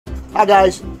Hi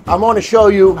guys, I'm going to show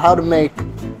you how to make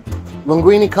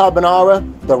linguine carbonara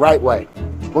the right way.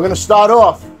 We're going to start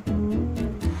off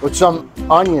with some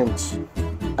onions.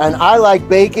 And I like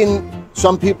bacon.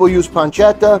 Some people use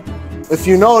pancetta. If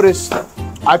you notice,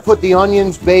 I put the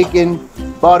onions, bacon,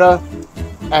 butter,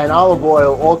 and olive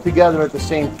oil all together at the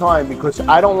same time because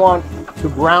I don't want to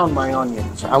brown my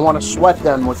onions. I want to sweat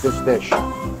them with this dish.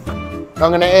 I'm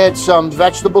going to add some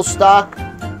vegetable stock.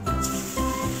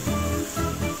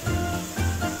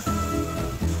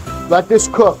 Let this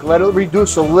cook. Let it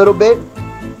reduce a little bit.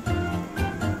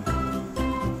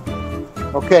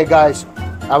 Okay, guys,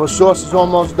 our sauce is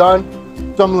almost done.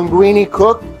 Some linguine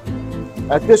cooked.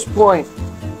 At this point,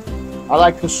 I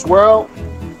like to swirl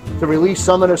to release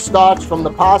some of the starch from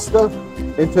the pasta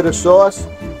into the sauce.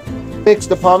 Mix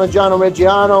the Parmigiano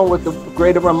Reggiano with the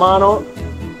grated Romano.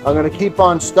 I'm going to keep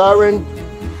on stirring.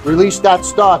 Release that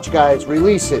starch, guys.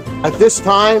 Release it. At this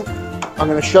time, I'm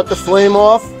going to shut the flame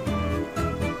off.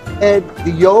 Add the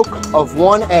yolk of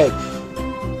 1 egg.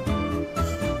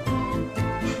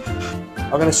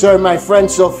 I'm going to serve my friend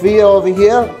Sophia over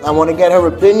here. I want to get her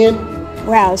opinion.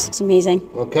 Wow, this is amazing.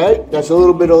 Okay, that's a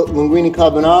little bit of linguine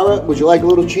carbonara. Would you like a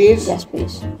little cheese? Yes,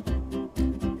 please.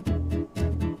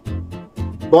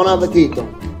 Buon appetito.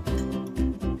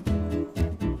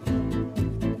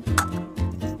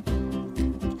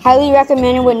 Highly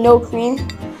recommended with no cream.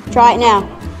 Try it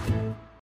now.